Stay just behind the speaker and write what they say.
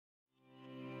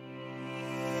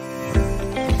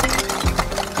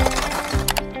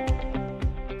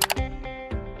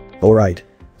Alright.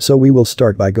 So we will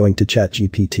start by going to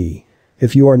ChatGPT.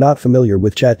 If you are not familiar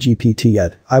with ChatGPT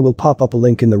yet, I will pop up a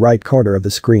link in the right corner of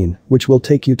the screen, which will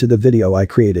take you to the video I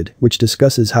created, which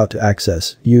discusses how to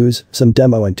access, use, some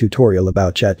demo and tutorial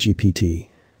about ChatGPT.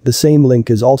 The same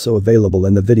link is also available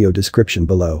in the video description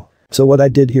below. So what I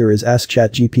did here is ask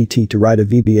ChatGPT to write a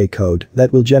VBA code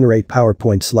that will generate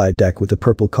PowerPoint slide deck with a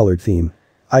purple colored theme.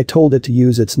 I told it to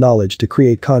use its knowledge to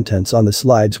create contents on the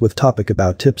slides with topic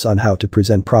about tips on how to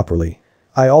present properly.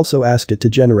 I also asked it to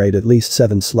generate at least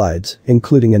 7 slides,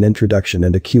 including an introduction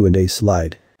and a Q&A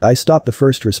slide. I stopped the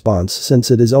first response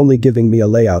since it is only giving me a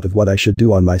layout of what I should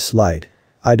do on my slide.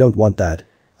 I don't want that.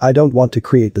 I don't want to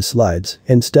create the slides,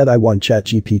 instead I want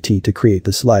ChatGPT to create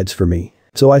the slides for me.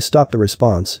 So I stopped the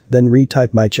response, then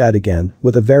retyped my chat again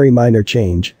with a very minor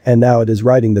change, and now it is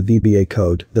writing the VBA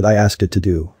code that I asked it to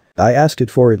do. I asked it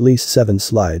for at least 7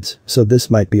 slides, so this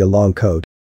might be a long code.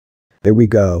 There we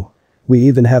go. We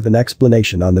even have an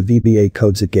explanation on the VBA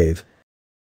codes it gave.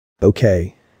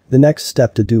 Okay. The next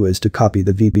step to do is to copy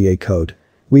the VBA code.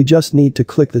 We just need to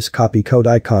click this copy code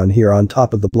icon here on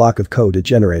top of the block of code it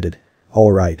generated.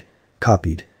 Alright.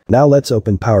 Copied. Now let's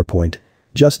open PowerPoint.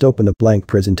 Just open a blank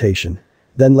presentation.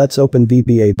 Then let's open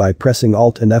VBA by pressing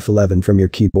Alt and F11 from your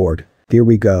keyboard. Here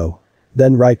we go.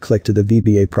 Then right-click to the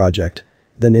VBA project.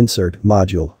 Then insert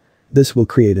module. This will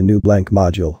create a new blank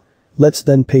module. Let's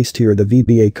then paste here the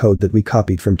VBA code that we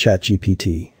copied from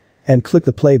ChatGPT. And click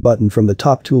the play button from the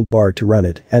top toolbar to run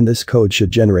it, and this code should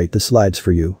generate the slides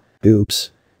for you.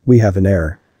 Oops. We have an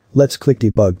error. Let's click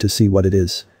debug to see what it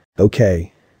is.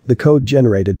 Okay. The code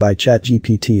generated by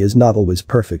ChatGPT is not always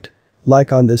perfect.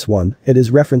 Like on this one, it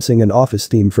is referencing an Office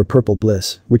theme for Purple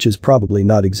Bliss, which is probably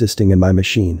not existing in my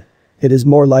machine. It is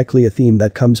more likely a theme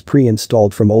that comes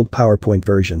pre-installed from old PowerPoint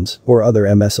versions or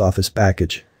other MS Office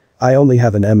package. I only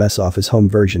have an MS Office home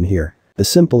version here. The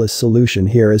simplest solution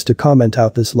here is to comment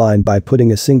out this line by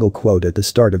putting a single quote at the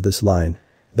start of this line.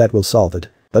 That will solve it.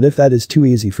 But if that is too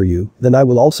easy for you, then I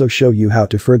will also show you how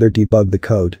to further debug the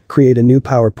code, create a new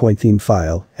PowerPoint theme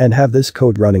file, and have this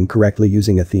code running correctly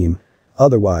using a theme.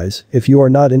 Otherwise, if you are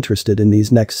not interested in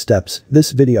these next steps,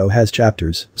 this video has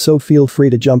chapters, so feel free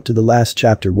to jump to the last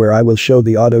chapter where I will show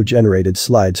the auto-generated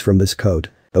slides from this code.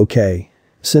 Okay.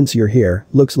 Since you're here,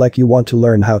 looks like you want to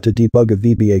learn how to debug a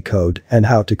VBA code and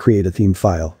how to create a theme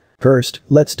file. First,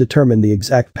 let's determine the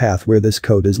exact path where this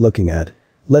code is looking at.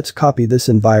 Let's copy this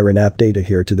environ app data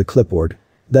here to the clipboard.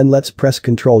 Then let's press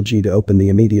Ctrl G to open the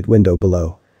immediate window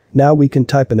below. Now we can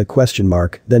type in a question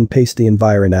mark, then paste the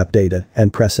environ app data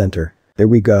and press enter. There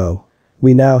we go.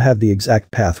 We now have the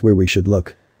exact path where we should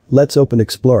look. Let's open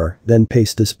Explorer, then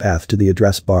paste this path to the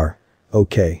address bar.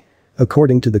 Okay.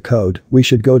 According to the code, we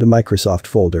should go to Microsoft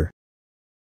folder.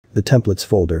 The templates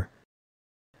folder.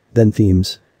 Then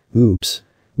themes. Oops.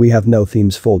 We have no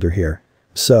themes folder here.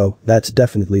 So, that's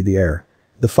definitely the error.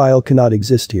 The file cannot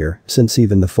exist here, since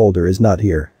even the folder is not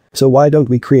here. So why don't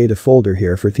we create a folder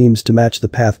here for themes to match the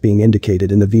path being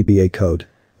indicated in the VBA code?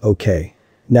 Okay.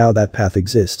 Now that path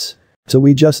exists. So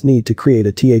we just need to create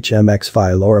a THMX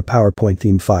file or a PowerPoint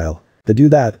theme file. To do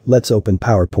that, let's open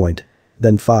PowerPoint.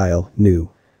 Then File, New.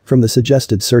 From the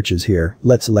suggested searches here,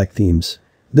 let's select Themes.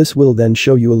 This will then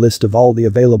show you a list of all the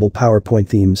available PowerPoint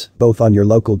themes, both on your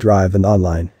local drive and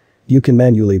online. You can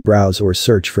manually browse or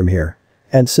search from here.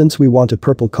 And since we want a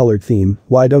purple colored theme,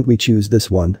 why don't we choose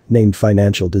this one, named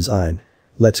Financial Design.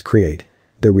 Let's create.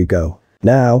 There we go.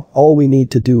 Now, all we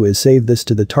need to do is save this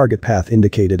to the target path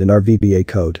indicated in our VBA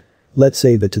code. Let's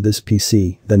save it to this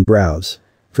PC, then browse.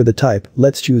 For the type,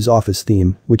 let's choose Office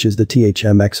Theme, which is the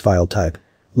THMX file type.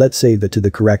 Let's save it to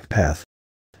the correct path.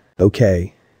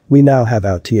 Okay. We now have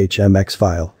our THMX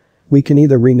file. We can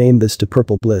either rename this to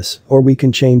Purple Bliss, or we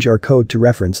can change our code to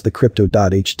reference the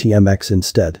crypto.htmx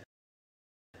instead.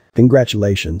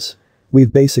 Congratulations.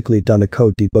 We've basically done a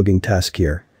code debugging task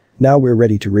here. Now we're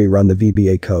ready to rerun the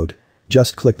VBA code.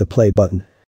 Just click the play button.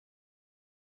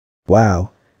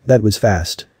 Wow. That was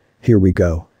fast. Here we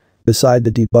go. Beside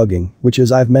the debugging, which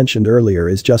as I've mentioned earlier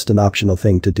is just an optional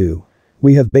thing to do.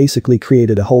 We have basically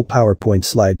created a whole PowerPoint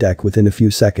slide deck within a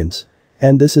few seconds.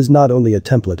 And this is not only a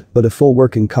template, but a full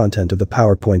working content of the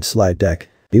PowerPoint slide deck.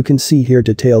 You can see here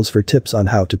details for tips on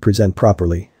how to present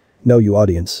properly. Know your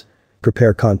audience.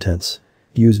 Prepare contents.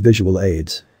 Use visual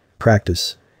aids.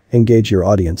 Practice. Engage your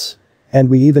audience. And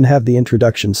we even have the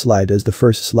introduction slide as the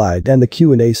first slide and the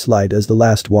Q&A slide as the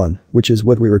last one, which is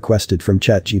what we requested from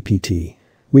ChatGPT.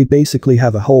 We basically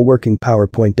have a whole working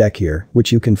PowerPoint deck here,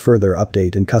 which you can further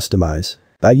update and customize.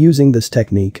 By using this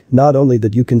technique, not only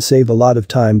that you can save a lot of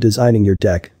time designing your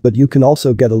deck, but you can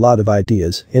also get a lot of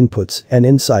ideas, inputs, and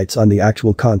insights on the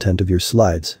actual content of your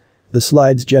slides. The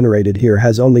slides generated here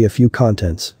has only a few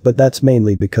contents, but that's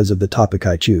mainly because of the topic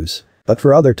I choose. But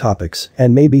for other topics,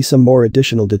 and maybe some more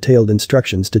additional detailed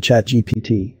instructions to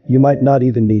ChatGPT, you might not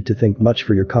even need to think much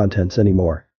for your contents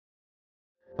anymore.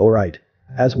 Alright.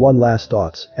 As one last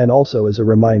thoughts, and also as a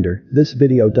reminder, this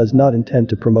video does not intend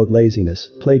to promote laziness,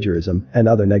 plagiarism, and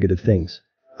other negative things.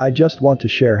 I just want to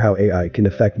share how AI can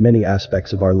affect many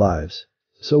aspects of our lives.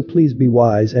 So please be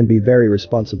wise and be very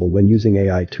responsible when using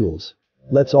AI tools.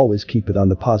 Let's always keep it on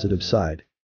the positive side.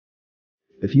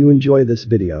 If you enjoy this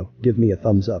video, give me a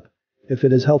thumbs up. If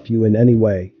it has helped you in any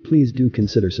way, please do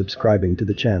consider subscribing to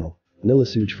the channel.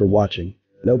 Nilasuj for watching.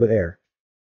 Nova Air.